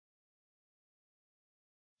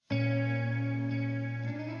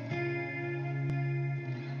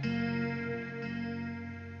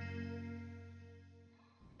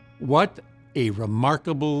What a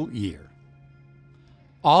remarkable year.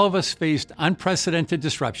 All of us faced unprecedented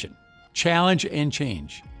disruption, challenge, and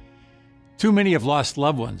change. Too many have lost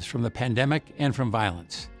loved ones from the pandemic and from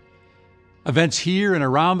violence. Events here and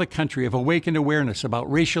around the country have awakened awareness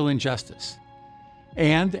about racial injustice.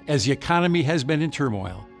 And as the economy has been in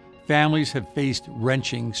turmoil, families have faced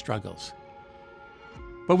wrenching struggles.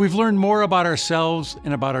 But we've learned more about ourselves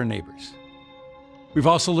and about our neighbors. We've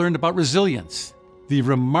also learned about resilience, the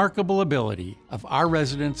remarkable ability of our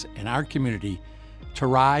residents and our community to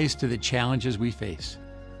rise to the challenges we face.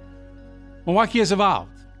 Milwaukee has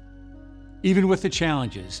evolved. Even with the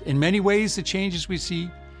challenges, in many ways the changes we see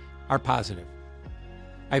are positive.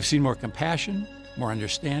 I've seen more compassion, more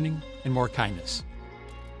understanding, and more kindness.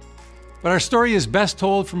 But our story is best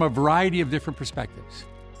told from a variety of different perspectives.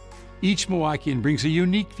 Each Milwaukeean brings a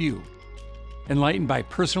unique view, enlightened by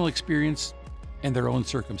personal experience and their own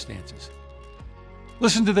circumstances.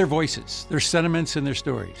 Listen to their voices, their sentiments, and their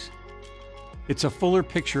stories. It's a fuller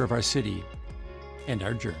picture of our city and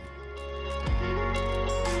our journey.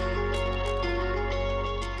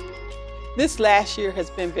 This last year has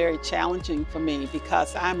been very challenging for me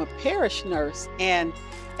because I'm a parish nurse and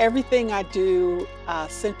everything I do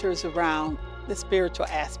centers around the spiritual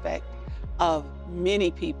aspect of many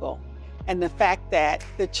people. And the fact that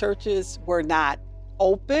the churches were not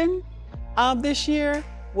open this year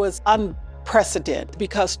was unprecedented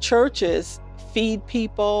because churches feed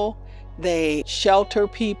people, they shelter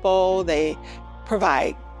people, they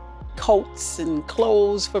provide coats and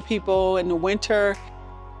clothes for people in the winter.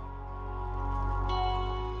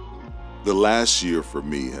 The last year for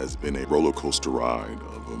me has been a roller coaster ride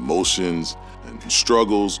of emotions and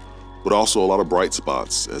struggles, but also a lot of bright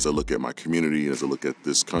spots as I look at my community, as I look at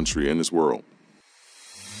this country and this world.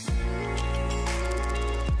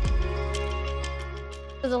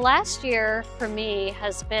 So the last year for me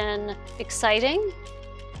has been exciting,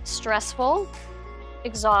 stressful,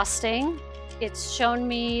 exhausting. It's shown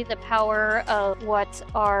me the power of what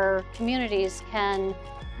our communities can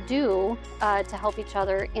do to help each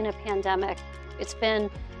other in a pandemic. It's been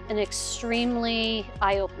an extremely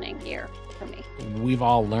eye-opening year for me. We've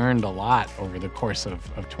all learned a lot over the course of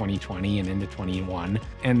 2020 and into 21,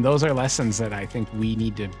 and those are lessons that I think we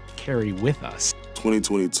need to carry with us.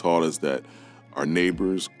 2020 taught us that our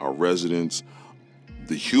neighbors, our residents,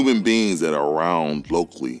 the human beings that are around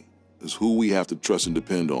locally is who we have to trust and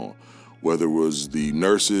depend on, whether it was the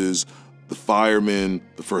nurses, the firemen,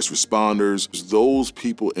 the first responders. Those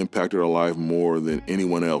people impacted our life more than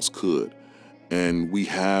anyone else could. And we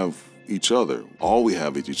have each other. All we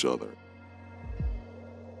have is each other.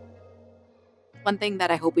 One thing that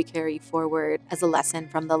I hope we carry forward as a lesson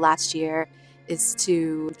from the last year is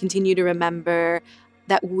to continue to remember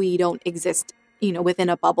that we don't exist, within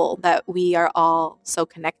a bubble, that we are all so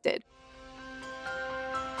connected.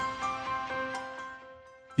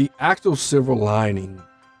 The actual silver lining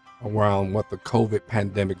around what the COVID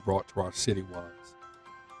pandemic brought to our city was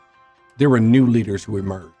there were new leaders who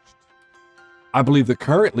emerged. I believe the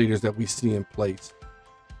current leaders that we see in place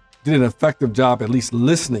did an effective job at least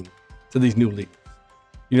listening to these new leaders.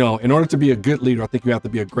 In order to be a good leader, I think you have to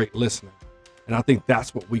be a great listener. And I think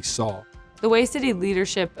that's what we saw. The way city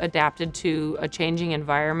leadership adapted to a changing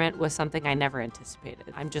environment was something I never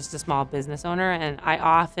anticipated. I'm just a small business owner, and I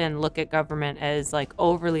often look at government as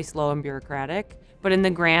overly slow and bureaucratic. But in the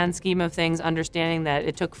grand scheme of things, understanding that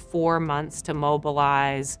it took 4 months to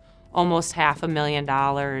mobilize almost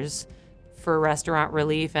 $500,000 for restaurant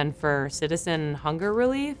relief and for citizen hunger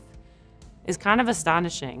relief is kind of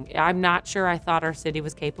astonishing. I'm not sure I thought our city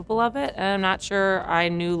was capable of it, and I'm not sure I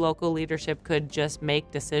knew local leadership could just make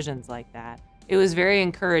decisions like that. It was very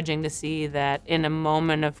encouraging to see that in a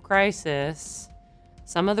moment of crisis,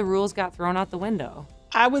 some of the rules got thrown out the window.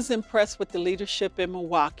 I was impressed with the leadership in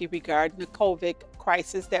Milwaukee regarding the COVID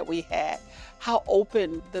crisis that we had, how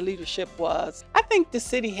open the leadership was. I think the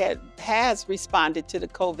city has responded to the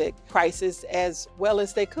COVID crisis as well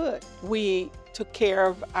as they could. We took care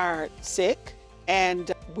of our sick,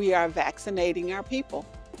 and we are vaccinating our people.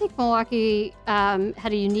 I think Milwaukee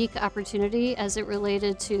had a unique opportunity as it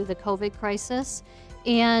related to the COVID crisis.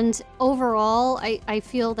 And overall, I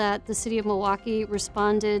feel that the city of Milwaukee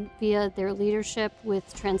responded via their leadership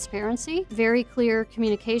with transparency, very clear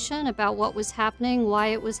communication about what was happening, why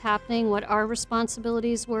it was happening, what our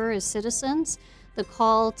responsibilities were as citizens, the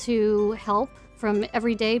call to help from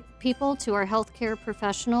everyday people to our healthcare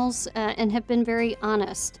professionals, and have been very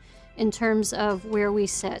honest in terms of where we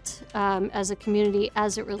sit as a community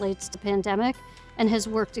as it relates to pandemic, and has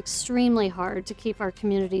worked extremely hard to keep our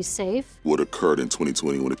communities safe. What occurred in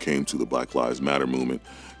 2020 when it came to the Black Lives Matter movement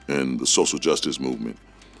and the social justice movement,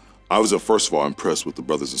 I was, first of all, impressed with the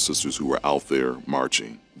brothers and sisters who were out there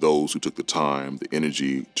marching, those who took the time, the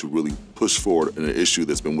energy to really push forward an issue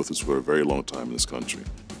that's been with us for a very long time in this country.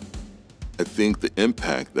 I think the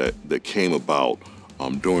impact that came about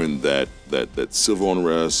during that civil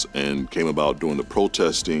unrest and came about during the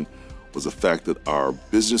protesting was the fact that our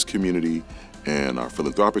business community and our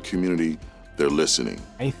philanthropic community, they're listening.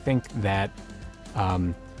 I think that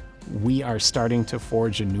we are starting to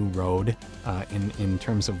forge a new road in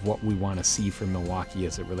terms of what we want to see for Milwaukee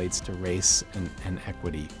as it relates to race and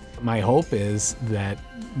equity. My hope is that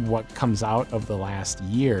what comes out of the last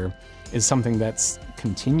year is something that's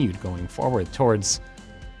continued going forward towards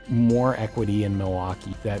more equity in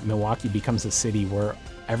Milwaukee, that Milwaukee becomes a city where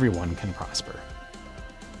everyone can prosper.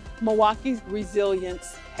 Milwaukee's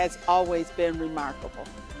resilience has always been remarkable.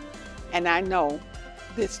 And I know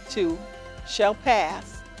this too shall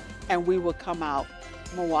pass, and we will come out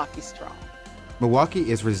Milwaukee strong.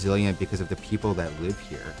 Milwaukee is resilient because of the people that live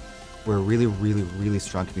here. We're a really, really, really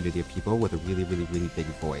strong community of people with a really, really, really big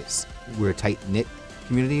voice. We're a tight-knit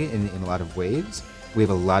community in a lot of ways. We have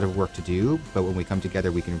a lot of work to do, but when we come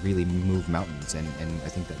together, we can really move mountains, and I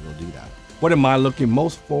think that we'll do that. What am I looking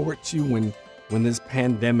most forward to when this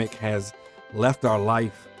pandemic has left our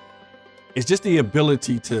life? It's just the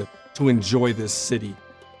ability to enjoy this city,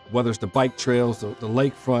 whether it's the bike trails, the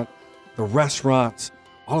lakefront, the restaurants,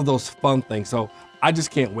 all of those fun things. So I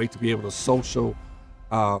just can't wait to be able to social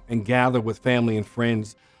and gather with family and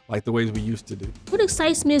friends like the ways we used to do. What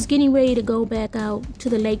excites me is getting ready to go back out to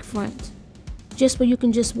the lakefront, just where you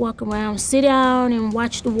can just walk around, sit down and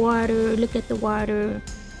watch the water, look at the water,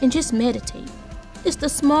 and just meditate. It's the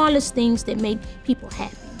smallest things that make people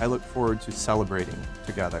happy. I look forward to celebrating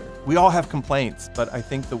together. We all have complaints, but I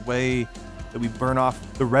think the way that we burn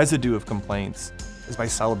off the residue of complaints is by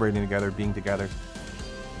celebrating together, being together,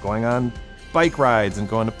 going on bike rides and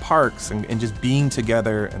going to parks and just being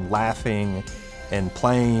together and laughing and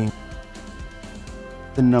playing.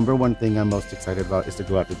 The number one thing I'm most excited about is to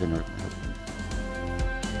go out to dinner with my husband.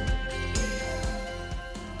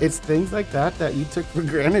 It's things like that you took for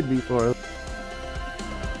granted before.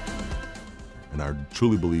 And I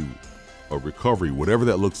truly believe a recovery, whatever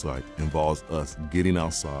that looks like, involves us getting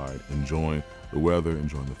outside, enjoying the weather,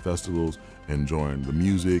 enjoying the festivals, enjoying the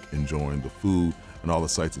music, enjoying the food, and all the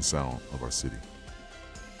sights and sound of our city.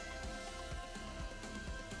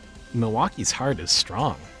 Milwaukee's heart is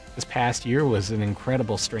strong. This past year was an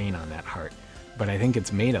incredible strain on that heart, but I think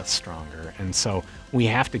it's made us stronger, and so we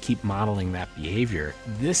have to keep modeling that behavior.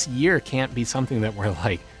 This year can't be something that we're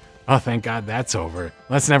like, oh, thank God that's over.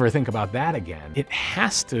 Let's never think about that again. It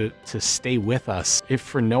has to stay with us, if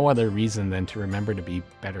for no other reason than to remember to be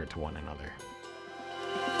better to one another.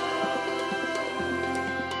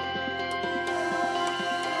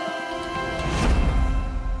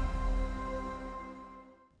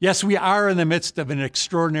 Yes, we are in the midst of an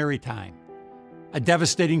extraordinary time. A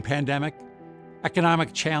devastating pandemic,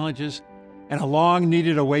 economic challenges, and a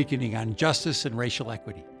long-needed awakening on justice and racial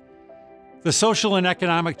equity. The social and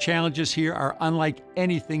economic challenges here are unlike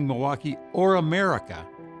anything Milwaukee or America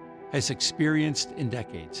has experienced in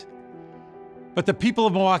decades. But the people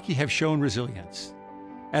of Milwaukee have shown resilience.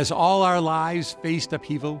 As all our lives faced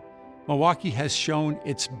upheaval, Milwaukee has shown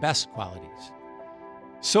its best qualities.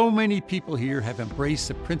 So many people here have embraced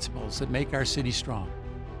the principles that make our city strong: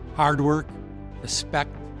 hard work,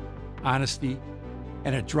 respect, honesty,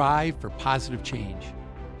 and a drive for positive change.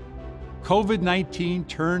 COVID-19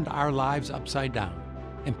 turned our lives upside down,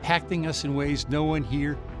 impacting us in ways no one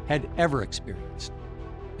here had ever experienced.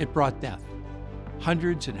 It brought death.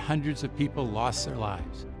 Hundreds and hundreds of people lost their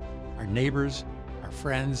lives, our neighbors, our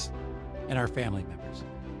friends, and our family members.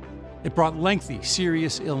 It brought lengthy,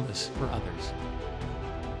 serious illness for others.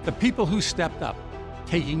 The people who stepped up,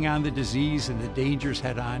 taking on the disease and the dangers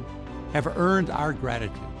head on, have earned our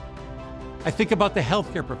gratitude. I think about the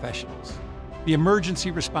healthcare professionals, the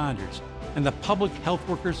emergency responders, and the public health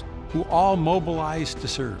workers who all mobilized to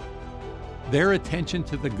serve. Their attention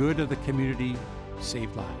to the good of the community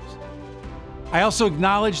saved lives. I also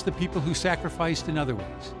acknowledge the people who sacrificed in other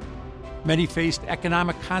ways. Many faced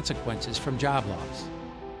economic consequences from job loss.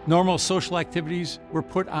 Normal social activities were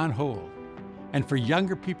put on hold. And for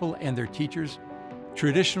younger people and their teachers,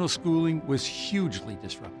 traditional schooling was hugely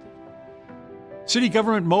disrupted. City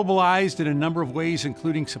government mobilized in a number of ways,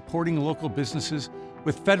 including supporting local businesses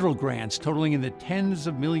with federal grants totaling in the tens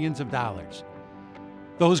of millions of dollars.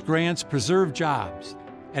 Those grants preserved jobs,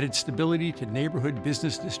 added stability to neighborhood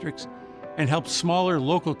business districts, and helped smaller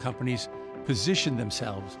local companies position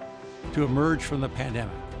themselves to emerge from the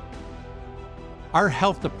pandemic. Our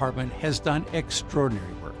health department has done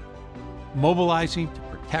extraordinary work, mobilizing to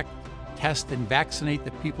protect test and vaccinate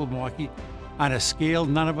the people of Milwaukee on a scale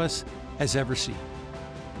none of us has ever seen.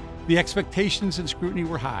 The expectations and scrutiny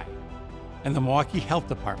were high, and the Milwaukee Health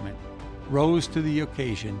Department rose to the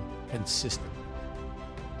occasion consistently.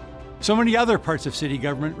 So many other parts of city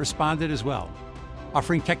government responded as well,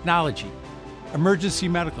 offering technology, emergency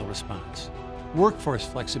medical response, workforce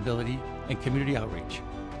flexibility, and community outreach.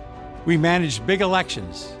 We managed big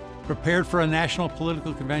elections, prepared for a national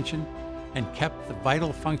political convention, and kept the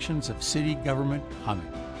vital functions of city government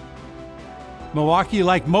humming. Milwaukee,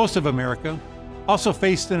 like most of America, also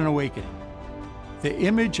faced an awakening. The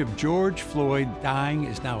image of George Floyd dying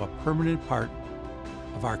is now a permanent part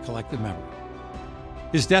of our collective memory.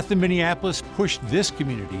 His death in Minneapolis pushed this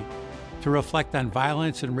community to reflect on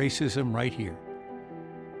violence and racism right here.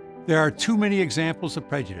 There are too many examples of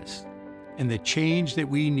prejudice, and the change that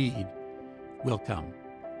we need will come.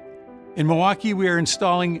 In Milwaukee, we are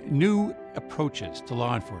installing new approaches to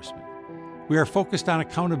law enforcement. We are focused on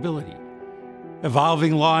accountability,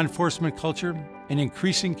 evolving law enforcement culture, and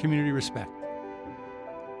increasing community respect.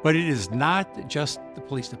 But it is not just the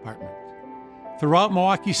police department. Throughout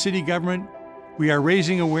Milwaukee city government, we are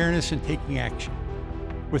raising awareness and taking action.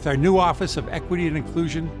 With our new Office of Equity and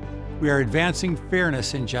Inclusion, we are advancing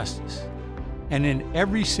fairness and justice. And in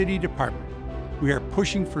every city department, we are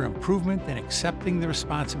pushing for improvement and accepting the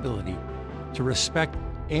responsibility to respect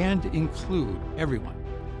and include everyone,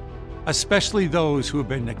 especially those who have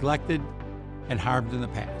been neglected and harmed in the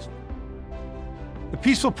past. The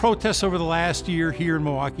peaceful protests over the last year here in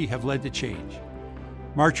Milwaukee have led to change.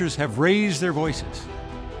 Marchers have raised their voices,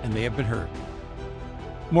 and they have been heard.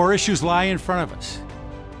 More issues lie in front of us,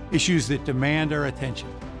 issues that demand our attention.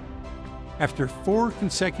 After 4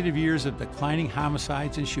 consecutive years of declining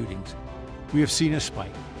homicides and shootings, we have seen a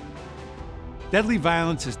spike. Deadly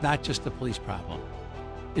violence is not just a police problem.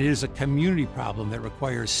 It is a community problem that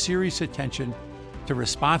requires serious attention to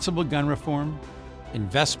responsible gun reform,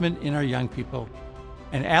 investment in our young people,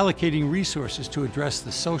 and allocating resources to address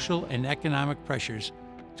the social and economic pressures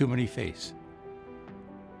too many face.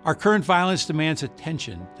 Our current violence demands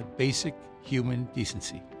attention to basic human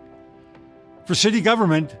decency. For city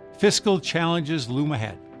government, fiscal challenges loom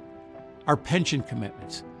ahead. Our pension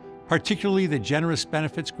commitments, particularly the generous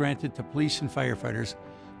benefits granted to police and firefighters,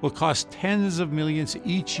 will cost tens of millions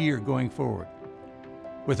each year going forward.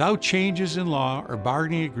 Without changes in law or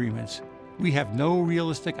bargaining agreements, we have no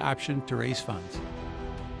realistic option to raise funds.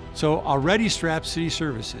 So already strapped city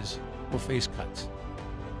services will face cuts.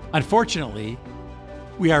 Unfortunately,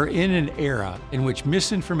 we are in an era in which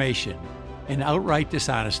misinformation and outright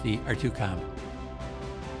dishonesty are too common.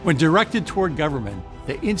 When directed toward government,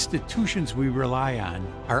 the institutions we rely on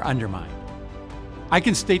are undermined. I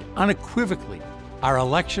can state unequivocally, our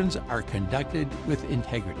elections are conducted with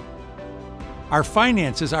integrity. Our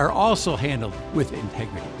finances are also handled with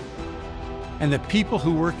integrity. And the people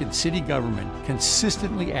who work in city government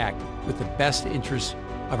consistently act with the best interests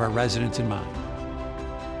of our residents in mind.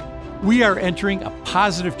 We are entering a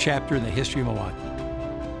positive chapter in the history of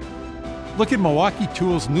Milwaukee. Look at Milwaukee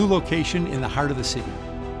Tool's new location in the heart of the city,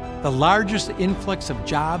 the largest influx of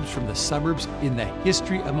jobs from the suburbs in the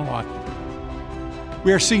history of Milwaukee.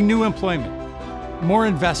 We are seeing new employment, more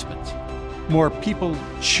investments, more people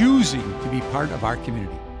choosing to be part of our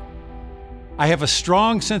community. I have a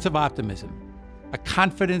strong sense of optimism, a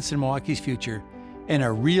confidence in Milwaukee's future, and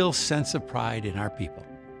a real sense of pride in our people.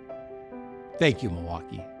 Thank you,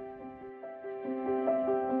 Milwaukee.